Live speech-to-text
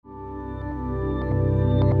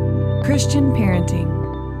Christian Parenting.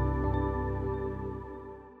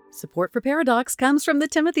 Support for Paradox comes from the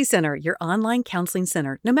Timothy Center, your online counseling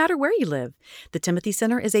center, no matter where you live. The Timothy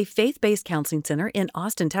Center is a faith-based counseling center in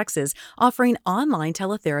Austin, Texas, offering online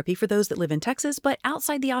teletherapy for those that live in Texas but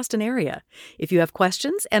outside the Austin area. If you have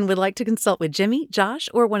questions and would like to consult with Jimmy, Josh,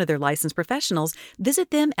 or one of their licensed professionals, visit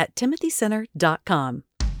them at timothycenter.com.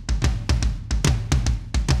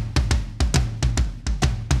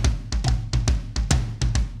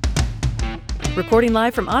 Recording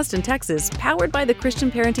live from Austin, Texas, powered by the Christian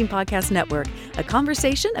Parenting Podcast Network, a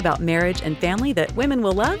conversation about marriage and family that women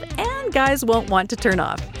will love and guys won't want to turn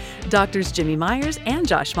off. Doctors Jimmy Myers and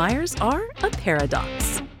Josh Myers are a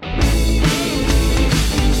paradox.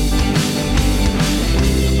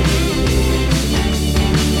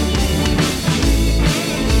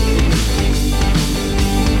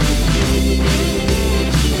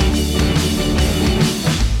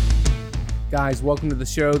 Guys, welcome to the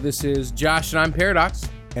show. This is Josh, and I'm Paradox.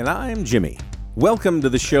 And I'm Jimmy. Welcome to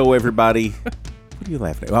the show, everybody. What are you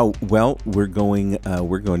laughing at? Oh, well, we're going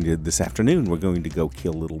to this afternoon. We're going to go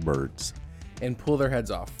kill little birds And pull their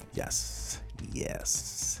heads off. Yes.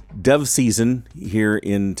 Dove season here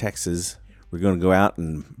in Texas. We're going to go out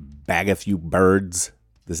and bag a few birds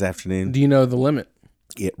this afternoon. Do you know the limit?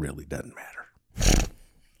 It really doesn't matter.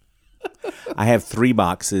 I have 3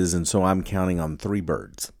 boxes, and so I'm counting on 3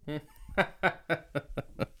 birds.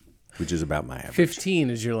 Which is about my average. 15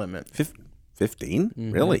 is your limit. 15?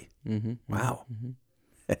 Mm-hmm. Really? Mm-hmm. Wow.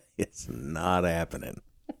 Mm-hmm. It's not happening.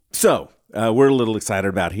 So, we're a little excited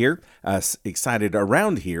about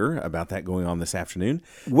around here about that going on this afternoon.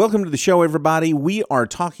 Welcome to the show, everybody. We are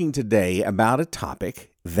talking today about a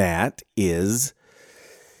topic that is,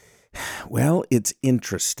 well, it's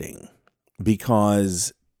interesting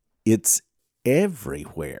because it's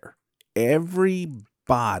everywhere. Everybody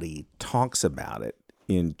talks about it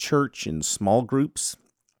in church, in small groups,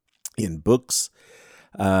 in books,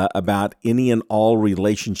 about any and all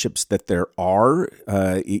relationships that there are.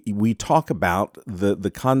 We talk about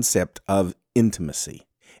the concept of intimacy.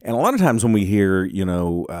 And a lot of times when we hear,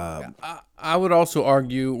 I would also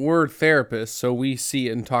argue we're therapists, so we see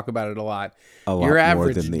it and talk about it a lot. Your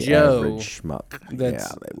average more than the Joe average schmuck. They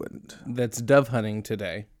wouldn't. That's dove hunting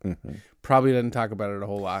today. Mm-hmm. Probably doesn't talk about it a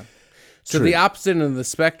whole lot. So True. The opposite end of the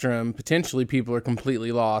spectrum, potentially people are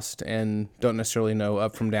completely lost and don't necessarily know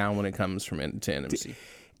up from down when it comes to intimacy.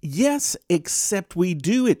 Yes, except we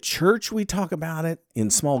do at church. We talk about it.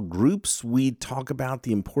 In small groups, we talk about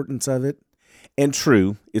the importance of it. And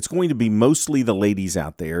true, it's going to be mostly the ladies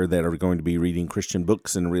out there that are going to be reading Christian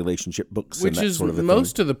books and relationship books. Which and that is sort of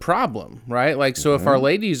most of the problem, right? Like, so if our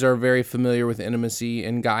ladies are very familiar with intimacy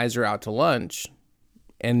and guys are out to lunch,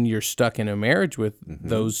 and you're stuck in a marriage with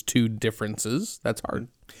those two differences, that's hard.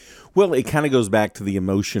 Well, it kind of goes back to the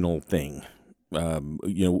emotional thing.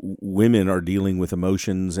 Women are dealing with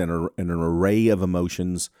emotions and an array of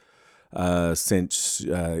emotions since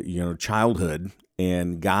childhood,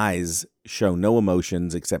 and guys show no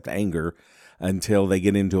emotions except anger until they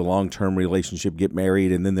get into a long-term relationship, get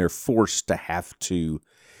married, and then they're forced to have to.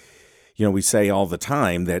 We say all the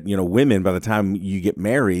time that women, by the time you get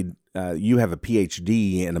married, you have a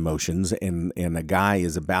PhD in emotions, and a guy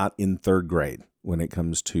is about in 3rd grade when it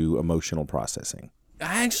comes to emotional processing.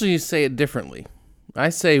 I actually say it differently. I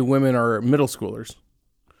say women are middle schoolers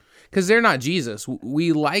because they're not Jesus.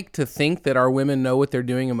 We like to think that our women know what they're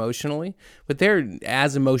doing emotionally, but they're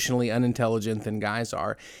as emotionally unintelligent than guys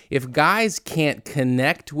are. If guys can't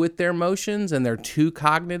connect with their emotions and they're too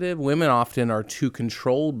cognitive, women often are too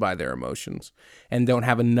controlled by their emotions and don't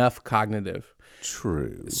have enough cognitive.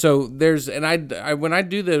 True. So I when I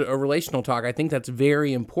do a relational talk, I think that's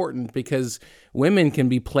very important because women can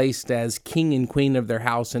be placed as king and queen of their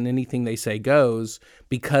house and anything they say goes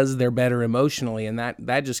because they're better emotionally, and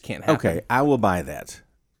that just can't happen. Okay, I will buy that.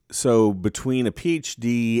 So between a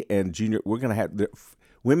PhD and junior, we're going to have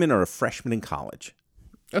women are a freshman in college.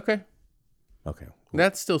 Okay.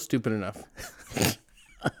 That's still stupid enough.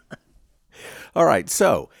 All right,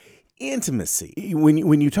 so intimacy.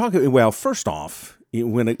 When you talk, well, first off,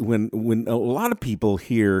 when a lot of people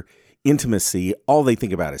hear intimacy, all they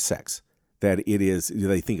think about is sex. That it is,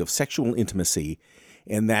 they think of sexual intimacy,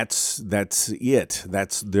 and that's it.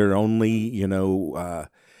 That's their only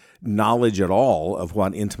knowledge at all of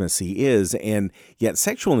what intimacy is, and yet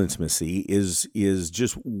sexual intimacy is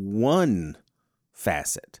just one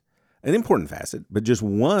facet, an important facet, but just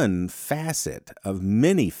one facet of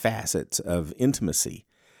many facets of intimacy.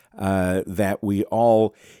 That we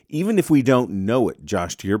all, even if we don't know it,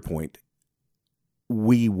 Josh, to your point,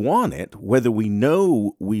 we want it, whether we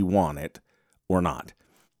know we want it or not.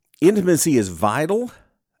 Intimacy is vital,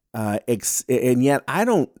 And yet I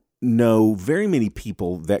don't know very many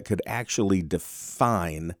people that could actually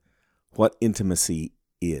define what intimacy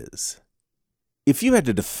is. If you had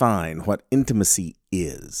to define what intimacy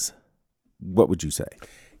is, what would you say?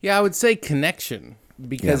 Yeah, I would say connection,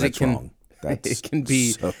 because it can wrong. it can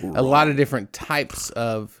be so a lot of different types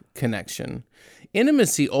of connection.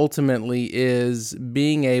 Intimacy ultimately is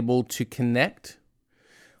being able to connect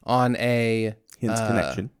on a Hence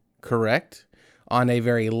connection. Correct. On a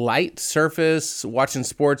very light surface, watching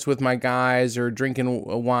sports with my guys or drinking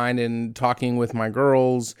wine and talking with my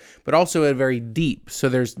girls, but also a very deep. So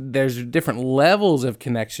there's different levels of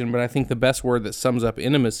connection, but I think the best word that sums up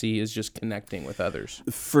intimacy is just connecting with others.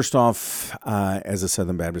 First off, as a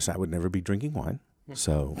Southern Baptist, I would never be drinking wine.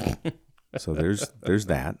 So there's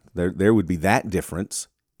that. There would be that difference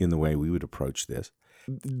in the way we would approach this.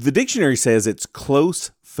 The dictionary says it's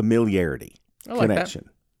close familiarity, I like connection.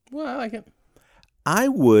 that. Well, I like it. I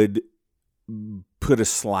would put a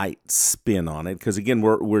slight spin on it because, again,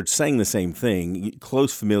 we're saying the same thing,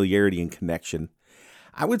 close familiarity and connection.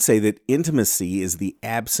 I would say that intimacy is the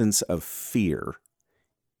absence of fear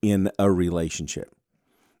in a relationship,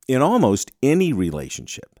 in almost any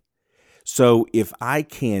relationship. So if I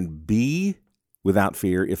can be without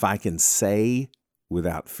fear, if I can say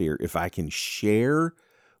without fear, if I can share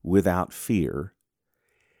without fear,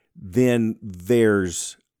 then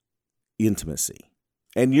there's intimacy.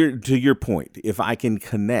 And to your point, if I can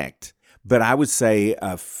connect, but I would say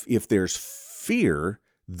if there's fear,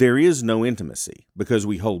 there is no intimacy because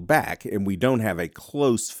we hold back and we don't have a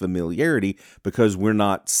close familiarity because we're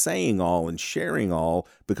not saying all and sharing all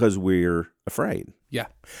because we're afraid. Yeah.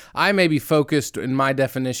 I may be focused in my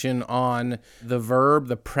definition on the verb,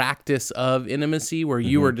 the practice of intimacy, where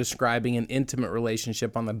you were describing an intimate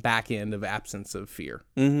relationship on the back end of absence of fear.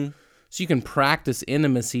 Mm-hmm. So you can practice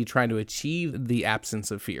intimacy trying to achieve the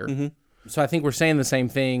absence of fear. Mm-hmm. So I think we're saying the same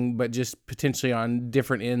thing, but just potentially on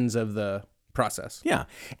different ends of the process. Yeah.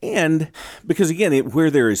 And because, again,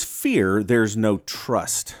 where there is fear, there's no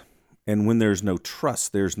trust. And when there's no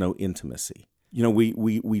trust, there's no intimacy. You know,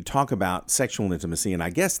 we talk about sexual intimacy, and I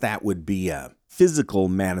guess that would be a physical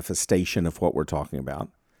manifestation of what we're talking about.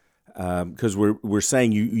 Because we're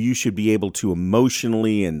saying you should be able to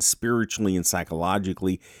emotionally and spiritually and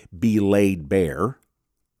psychologically be laid bare,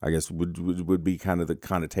 I guess would be kind of the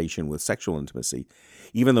connotation with sexual intimacy,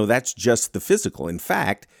 even though that's just the physical. In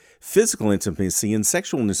fact, physical intimacy and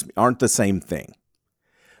sexual intimacy aren't the same thing,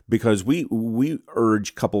 because we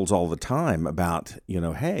urge couples all the time about,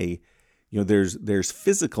 hey, there's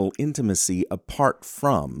physical intimacy apart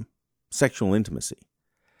from sexual intimacy.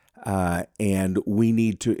 And we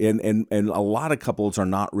need to, and a lot of couples are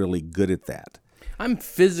not really good at that. I'm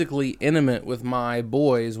physically intimate with my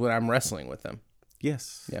boys when I'm wrestling with them.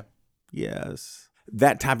 Yes. Yeah. Yes.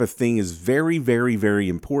 That type of thing is very, very, very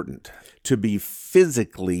important, to be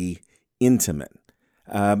physically intimate.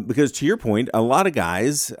 Because to your point, a lot of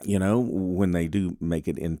guys, when they do make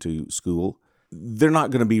it into school, they're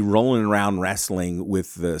not going to be rolling around wrestling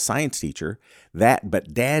with the science teacher.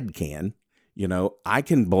 But dad can. I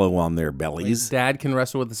can blow on their bellies. Wait, dad can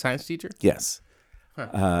wrestle with the science teacher? Yes.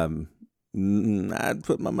 Huh. I'd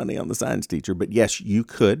put my money on the science teacher, but yes, you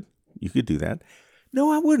could. You could do that.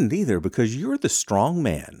 No, I wouldn't either, because you're the strong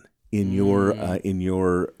man in your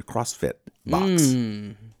CrossFit box.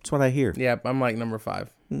 That's what I hear. Yeah, I'm like number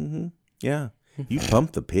 5. Mm-hmm. Yeah, you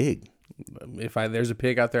pump the pig. If there's a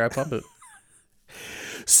pig out there, I pump it.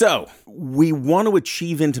 So we want to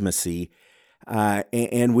achieve intimacy.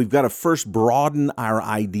 And we've got to first broaden our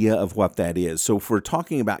idea of what that is. So if we're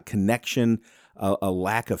talking about connection, a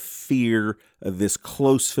lack of fear, this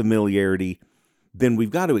close familiarity, then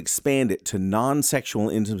we've got to expand it to non-sexual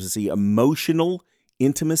intimacy, emotional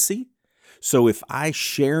intimacy. So if I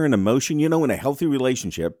share an emotion, in a healthy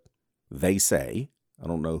relationship, they say, I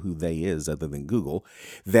don't know who they is other than Google,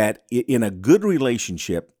 that in a good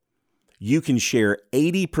relationship, you can share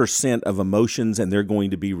 80% of emotions and they're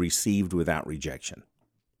going to be received without rejection.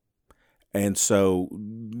 And so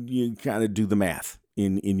you kind of do the math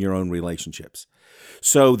in your own relationships.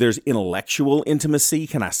 So there's intellectual intimacy.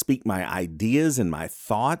 Can I speak my ideas and my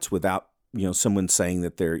thoughts without, someone saying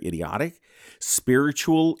that they're idiotic?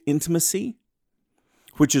 Spiritual intimacy,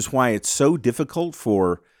 which is why it's so difficult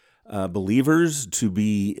for believers to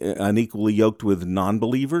be unequally yoked with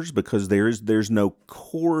non-believers, because there's no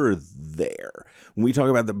core there. When we talk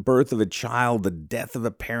about the birth of a child, the death of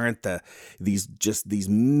a parent, these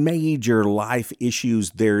major life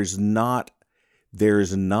issues, there's not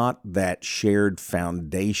that shared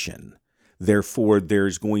foundation. Therefore,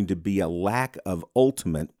 there's going to be a lack of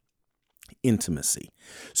ultimate intimacy.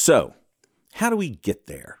 So, How do we get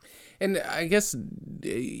there? And I guess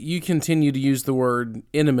you continue to use the word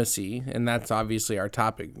intimacy, and that's obviously our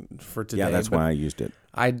topic for today. Yeah, that's why I used it.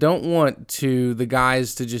 I don't want the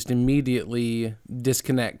guys to just immediately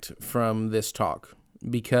disconnect from this talk,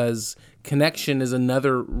 because connection is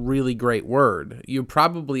another really great word. You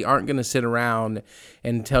probably aren't going to sit around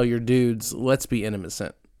and tell your dudes, let's be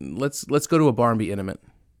intimate. Let's go to a bar and be intimate.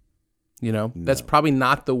 No. That's probably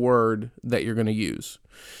not the word that you're going to use.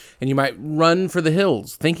 And you might run for the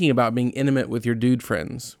hills thinking about being intimate with your dude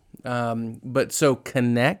friends. But so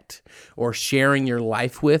connect or sharing your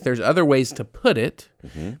life with, there's other ways to put it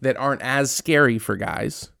that aren't as scary for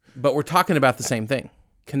guys. But we're talking about the same thing.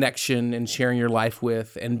 Connection and sharing your life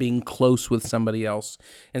with and being close with somebody else.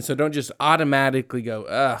 And so don't just automatically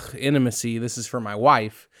go, intimacy, this is for my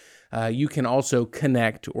wife. You can also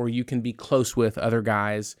connect, or you can be close with other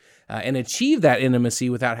guys and achieve that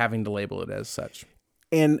intimacy without having to label it as such.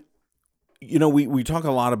 And, we talk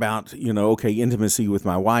a lot about, intimacy with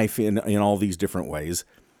my wife in all these different ways.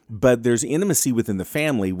 But there's intimacy within the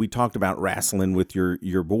family. We talked about wrestling with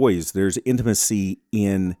your boys. There's intimacy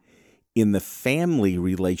in the family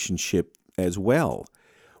relationship as well.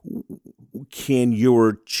 Can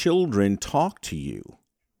your children talk to you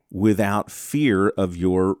without fear of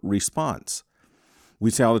your response? We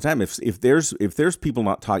say all the time, if there's people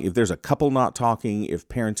not talking, if there's a couple not talking, if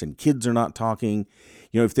parents and kids are not talking,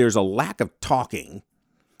 if there's a lack of talking,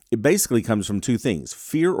 it basically comes from two things: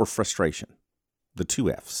 fear or frustration, the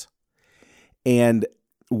two F's. And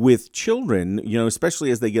with children,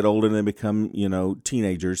 especially as they get older and they become,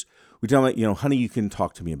 teenagers, we tell them, honey, you can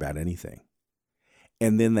talk to me about anything.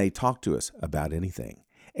 And then they talk to us about anything.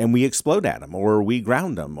 And we explode at them, or we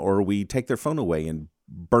ground them, or we take their phone away and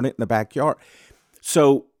burn it in the backyard.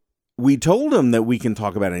 So we told them that we can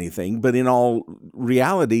talk about anything, but in all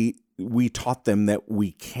reality, we taught them that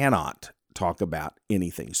we cannot talk about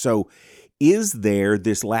anything. So is there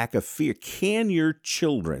this lack of fear? Can your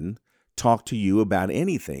children talk to you about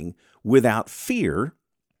anything without fear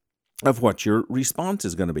of what your response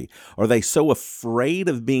is going to be? Are they so afraid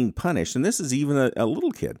of being punished? And this is even a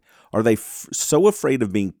little kid. Are they so afraid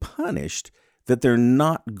of being punished that they're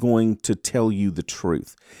not going to tell you the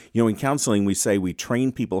truth? In counseling, we say we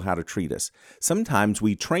train people how to treat us. Sometimes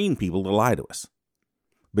we train people to lie to us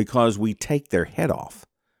because we take their head off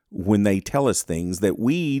when they tell us things that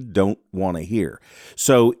we don't want to hear.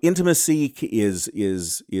 So intimacy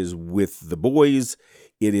is with the boys.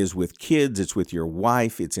 It is with kids. It's with your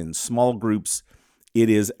wife. It's in small groups. It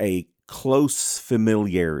is a close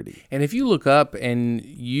familiarity. And if you look up and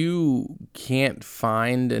you can't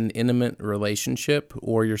find an intimate relationship,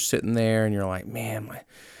 or you're sitting there and you're like, man,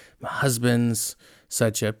 my husband's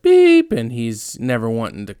such a beep and he's never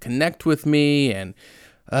wanting to connect with me, and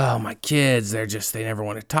my kids, they never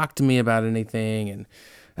want to talk to me about anything, and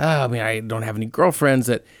I don't have any girlfriends.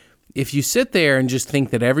 That if you sit there and just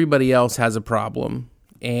think that everybody else has a problem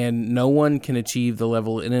and no one can achieve the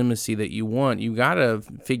level of intimacy that you want, you got to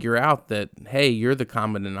figure out that, hey, you're the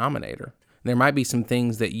common denominator. There might be some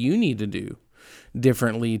things that you need to do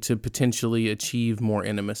differently to potentially achieve more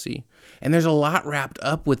intimacy. And there's a lot wrapped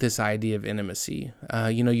up with this idea of intimacy.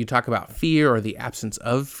 You talk about fear or the absence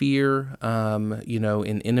of fear,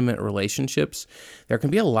 in intimate relationships. There can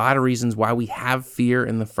be a lot of reasons why we have fear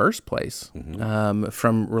in the first place,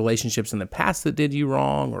 from relationships in the past that did you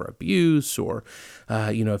wrong, or abuse, or,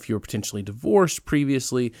 if you were potentially divorced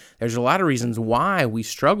previously. There's a lot of reasons why we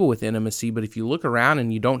struggle with intimacy, but if you look around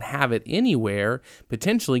and you don't have it anywhere,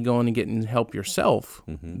 potentially going and getting help yourself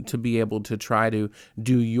to be able to try to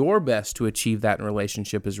do your best to achieve that in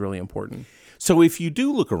relationship is really important. So if you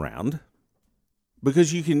do look around,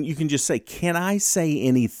 because you can just say, can I say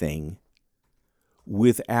anything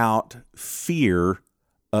without fear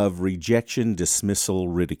of rejection, dismissal,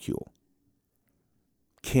 ridicule?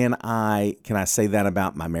 Can I say that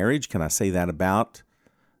about my marriage? Can I say that about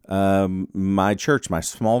my church, my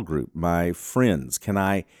small group, my friends?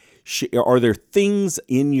 Are there things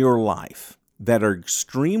in your life that are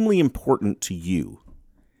extremely important to you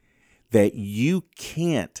that you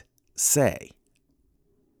can't say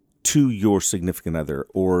to your significant other,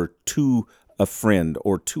 or to a friend,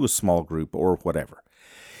 or to a small group, or whatever?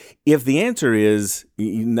 If the answer is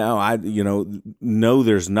no,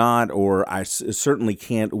 there's not, or I certainly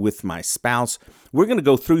can't with my spouse, we're going to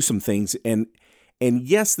go through some things. And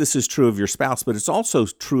yes, this is true of your spouse, but it's also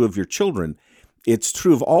true of your children. It's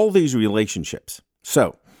true of all these relationships.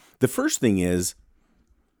 So the first thing is,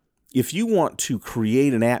 if you want to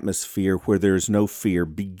create an atmosphere where there's no fear,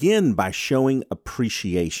 begin by showing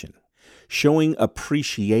appreciation. Showing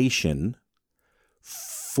appreciation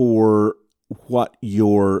for what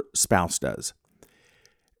your spouse does.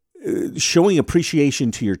 Showing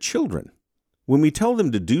appreciation to your children. When we tell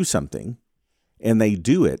them to do something and they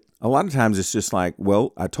do it, a lot of times it's just like,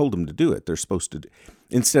 well, I told them to do it. They're supposed to do.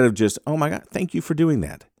 Instead of just, oh my God, thank you for doing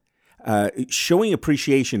that. Showing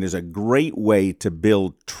appreciation is a great way to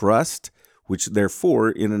build trust, which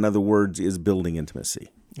therefore, in other words, is building intimacy.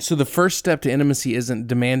 So the first step to intimacy isn't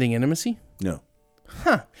demanding intimacy? No.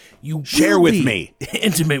 Huh. You Share will with be me.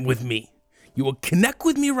 Intimate with me. You will connect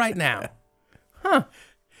with me right now. Huh.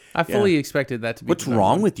 I fully expected that to be. What's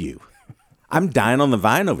wrong with you? I'm dying on the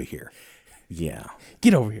vine over here. Yeah.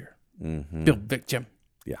 Get over here. Bill Vic Jim.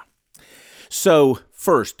 Yeah. So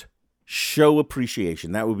first, show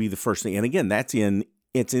appreciation. That would be the first thing. And again, it's in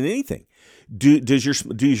anything. Does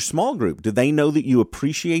your small group, do they know that you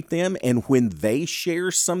appreciate them? And when they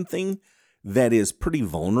share something that is pretty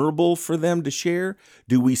vulnerable for them to share,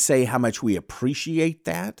 do we say how much we appreciate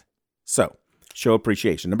that? So, show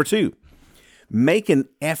appreciation. Number 2, make an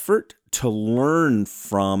effort to learn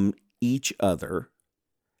from each other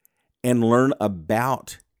and learn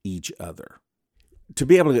about each other. To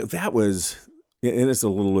be able to, that was, and it's a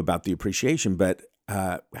little about the appreciation, but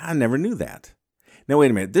I never knew that. Now, wait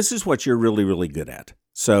a minute. This is what you're really, really good at.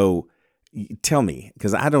 So tell me,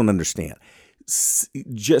 because I don't understand.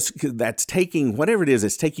 Just that's taking, whatever it is,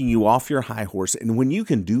 it's taking you off your high horse. And when you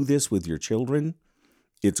can do this with your children,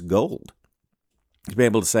 it's gold. To be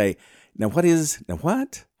able to say, what is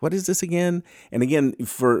this again? And again,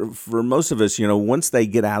 for most of us, once they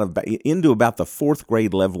get into about the 4th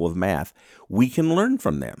grade level of math, we can learn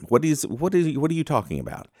from them. What are you talking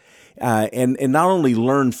about? And not only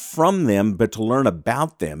learn from them, but to learn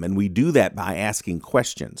about them. And we do that by asking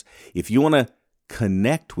questions. If you want to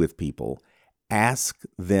connect with people, ask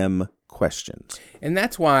them questions. And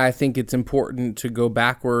that's why I think it's important to go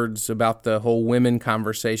backwards about the whole women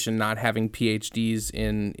conversation, not having PhDs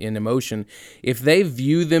in emotion. If they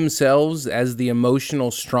view themselves as the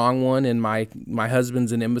emotional strong one and my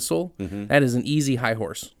husband's an imbecile, that is an easy high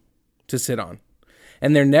horse to sit on.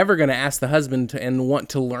 And they're never going to ask the husband and want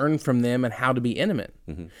to learn from them and how to be intimate.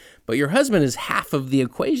 But your husband is half of the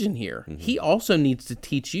equation here. He also needs to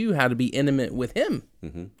teach you how to be intimate with him.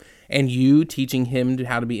 And you teaching him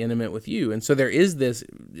how to be intimate with you. And so there is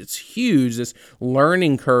it's huge, this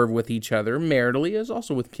learning curve with each other, maritally, as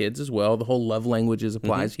also with kids as well. The whole love languages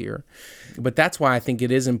applies here. But that's why I think it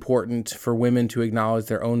is important for women to acknowledge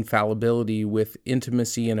their own fallibility with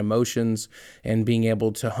intimacy and emotions and being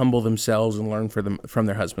able to humble themselves and learn from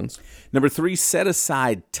their husbands. Number 3, set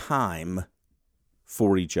aside time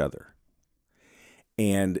for each other.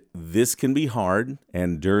 And this can be hard.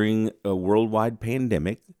 And during a worldwide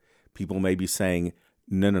pandemic, people may be saying,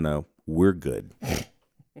 no, we're good.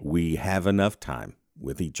 We have enough time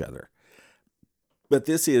with each other. But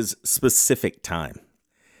this is specific time.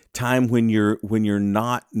 Time when you're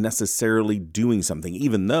not necessarily doing something,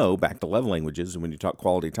 even though, back to love languages, when you talk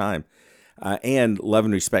quality time, and love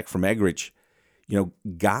and respect from Eggerichs,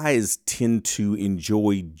 guys tend to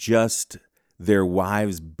enjoy just their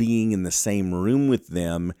wives being in the same room with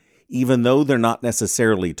them, even though they're not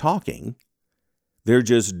necessarily talking. They're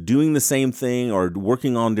just doing the same thing or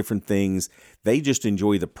working on different things. They just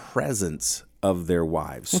enjoy the presence of their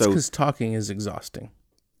wives. That's because talking is exhausting.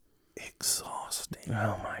 Exhausting.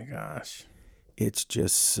 Oh my gosh. It's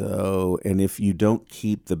just so, and if you don't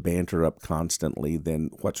keep the banter up constantly,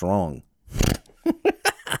 then what's wrong?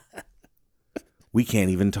 We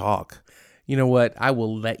can't even talk. You know what? I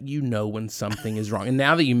will let you know when something is wrong. And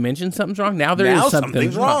now that you mentioned something's wrong, now is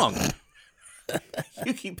something's wrong.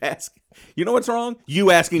 You keep asking. You know what's wrong?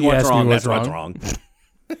 You asking what's wrong. That's what's wrong.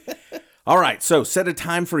 All right. So set a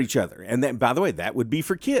time for each other. And then, by the way, that would be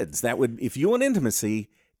for kids. That would, if you want intimacy,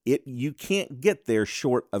 you can't get there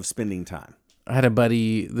short of spending time. I had a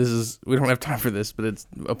buddy, we don't have time for this, but it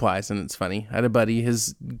applies and it's funny. I had a buddy,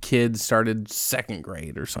 his kid started 2nd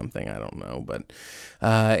grade or something, I don't know, but,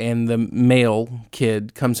 and the male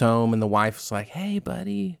kid comes home and the wife's like, hey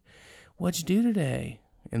buddy, what'd you do today?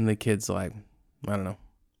 And the kid's like, I don't know.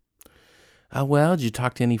 Well, did you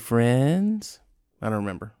talk to any friends? I don't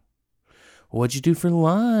remember. What'd you do for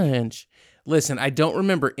lunch? Listen, I don't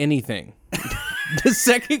remember anything. The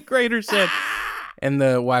 2nd grader said, and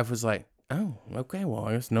the wife was like, oh, okay, well,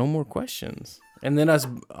 I guess no more questions. And then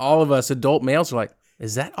all of us adult males are like,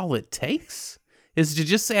 is that all it takes? Is to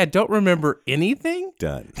just say, I don't remember anything?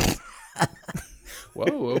 Done.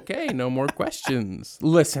 Whoa, okay, no more questions.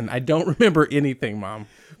 Listen, I don't remember anything, Mom.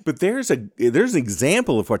 But there's an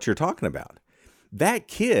example of what you're talking about. That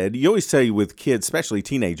kid, you always say with kids, especially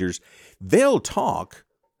teenagers, they'll talk.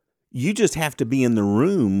 You just have to be in the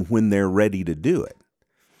room when they're ready to do it.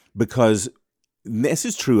 Because this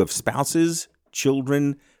is true of spouses,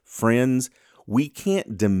 children, friends. We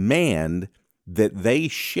can't demand that they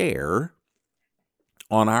share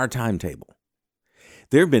on our timetable.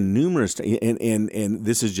 There have been numerous, and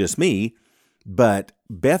this is just me, but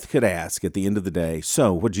Beth could ask at the end of the day,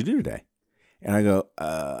 so what'd you do today? And I go,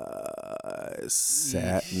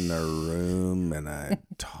 sat in a room and I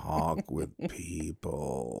talk with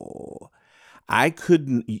people.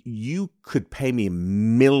 You could pay me $1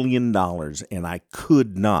 million and I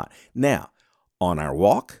could not. Now, on our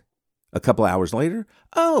walk, a couple hours later,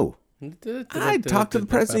 I talked to the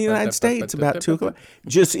President of the United States about 2:00.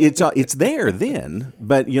 Just it's there then,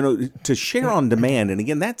 but to share on demand, and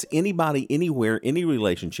again, that's anybody, anywhere, any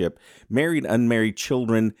relationship, married, unmarried,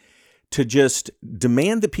 children, to just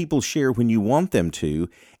demand that people share when you want them to,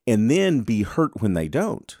 and then be hurt when they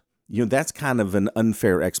don't. That's kind of an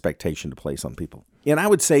unfair expectation to place on people. And I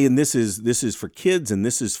would say, and this is for kids, and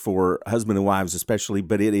this is for husband and wives especially,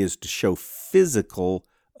 but it is to show physical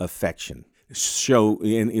affection.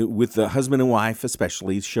 With the husband and wife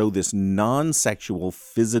especially, show this non-sexual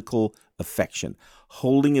physical affection,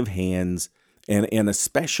 holding of hands, and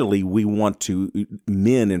especially we want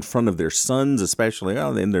men in front of their sons, especially,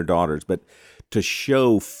 and their daughters, but to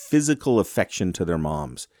show physical affection to their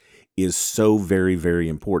moms is so very, very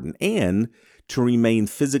important, and to remain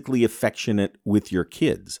physically affectionate with your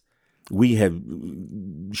kids. We have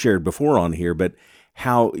shared before on here, but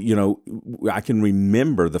how, I can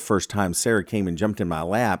remember the first time Sarah came and jumped in my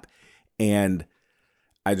lap, and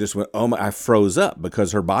I just went, I froze up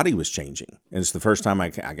because her body was changing. And it's the first time I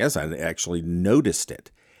guess I actually noticed it.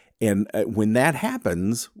 And when that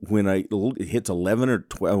happens, when it hits 11 or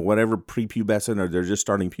 12, whatever, prepubescent, or they're just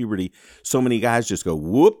starting puberty, so many guys just go,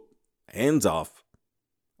 whoop, hands off.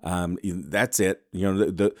 That's it.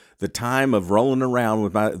 The time of rolling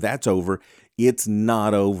around that's over. It's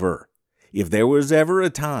not over. If there was ever a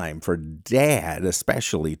time for dad,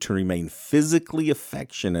 especially, to remain physically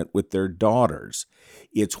affectionate with their daughters,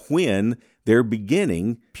 it's when they're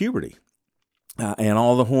beginning puberty and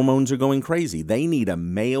all the hormones are going crazy. They need a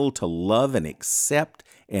male to love and accept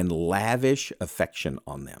and lavish affection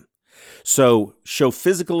on them. So show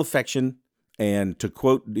physical affection, and to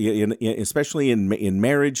quote, especially in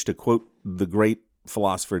marriage, to quote the great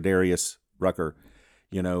philosopher Darius Rucker,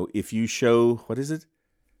 if you show, what is it?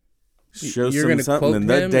 Show something in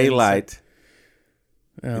the daylight.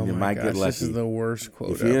 Oh you my might gosh, get lucky. This is the worst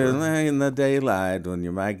quote if ever. you're in the daylight, when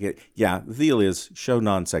you might get... Yeah, the deal is show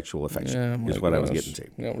non-sexual affection is what I was getting to.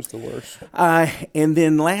 That was the worst. And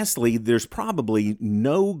then lastly, there's probably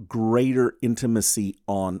no greater intimacy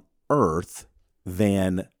on earth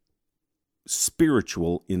than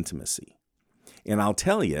spiritual intimacy. And I'll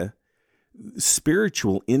tell you,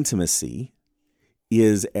 spiritual intimacy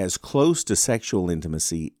is as close to sexual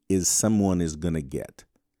intimacy as someone is going to get.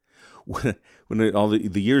 When all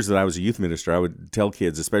the years that I was a youth minister, I would tell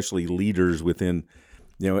kids, especially leaders within,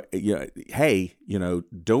 hey,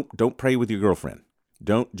 don't pray with your girlfriend.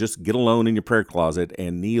 Don't just get alone in your prayer closet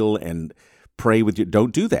and kneel and pray with you.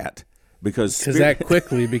 Don't do that because that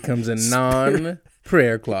quickly becomes a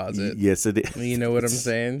non-prayer closet. Yes, it is. You know what I'm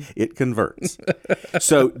saying? It converts.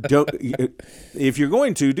 So if you're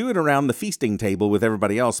going to, do it around the feasting table with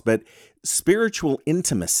everybody else. But spiritual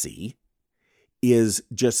intimacy is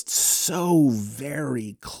just so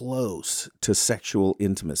very close to sexual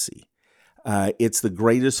intimacy. It's the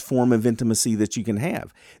greatest form of intimacy that you can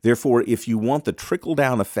have. Therefore, if you want the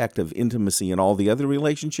trickle-down effect of intimacy in all the other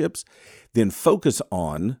relationships, then focus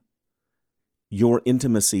on your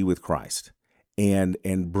intimacy with Christ and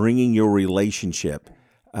bringing your relationship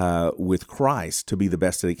with Christ to be the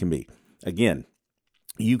best that it can be. Again,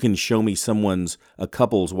 you can show me a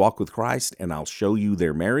couple's walk with Christ, and I'll show you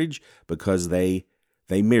their marriage because they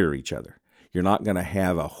mirror each other. You're not going to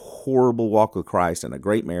have a horrible walk with Christ and a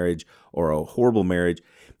great marriage, or a horrible marriage.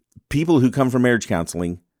 People who come from marriage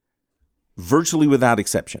counseling, virtually without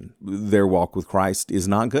exception, their walk with Christ is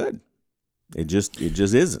not good. It just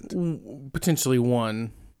isn't. Potentially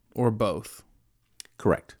one or both.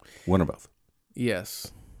 Correct. One or both.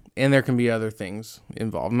 Yes. And there can be other things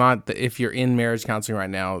involved. Not that if you're in marriage counseling right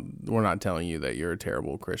now, we're not telling you that you're a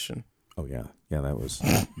terrible Christian. Oh yeah. Yeah,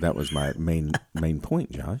 that was my main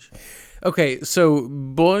point, Josh. Okay, so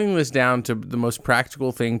boiling this down to the most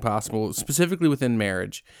practical thing possible, specifically within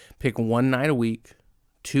marriage, pick one night a week,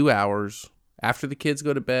 2 hours, after the kids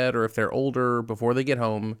go to bed, or if they're older, before they get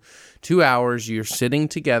home, 2 hours, you're sitting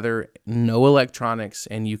together, no electronics,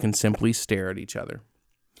 and you can simply stare at each other.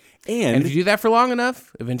 And if you do that for long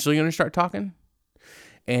enough, eventually you're going to start talking,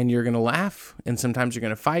 and you're going to laugh, and sometimes you're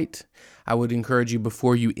going to fight. I would encourage you,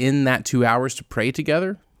 before you end that 2 hours, to pray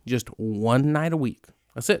together, Just one night a week.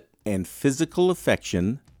 That's it. And physical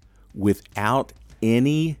affection without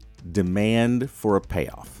any demand for a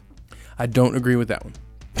payoff. I don't agree with that one.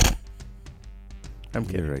 I'm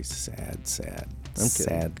kidding. You're a sad I'm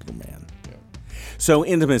little man. Yeah. So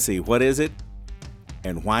intimacy, what is it?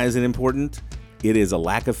 And why is it important? It is a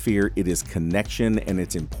lack of fear. It is connection, and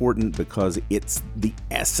it's important because it's the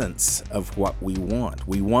essence of what we want.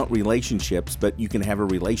 We want relationships, but you can have a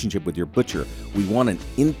relationship with your butcher. We want an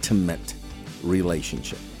intimate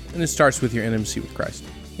relationship. And it starts with your intimacy with Christ.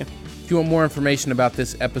 Yeah. If you want more information about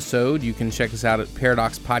this episode, you can check us out at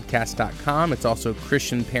paradoxpodcast.com. It's also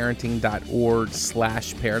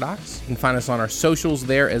christianparenting.org/paradox. You can find us on our socials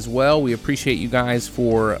there as well. We appreciate you guys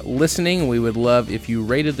for listening. We would love if you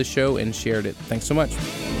rated the show and shared it. Thanks so much.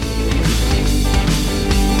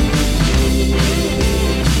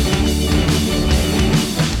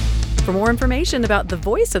 For more information about the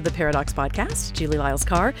voice of the Paradox Podcast, Julie Lyles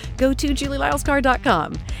Carr, go to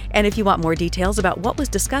julielylescarr.com. And if you want more details about what was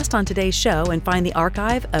discussed on today's show and find the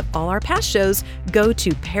archive of all our past shows, go to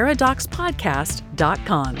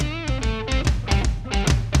paradoxpodcast.com.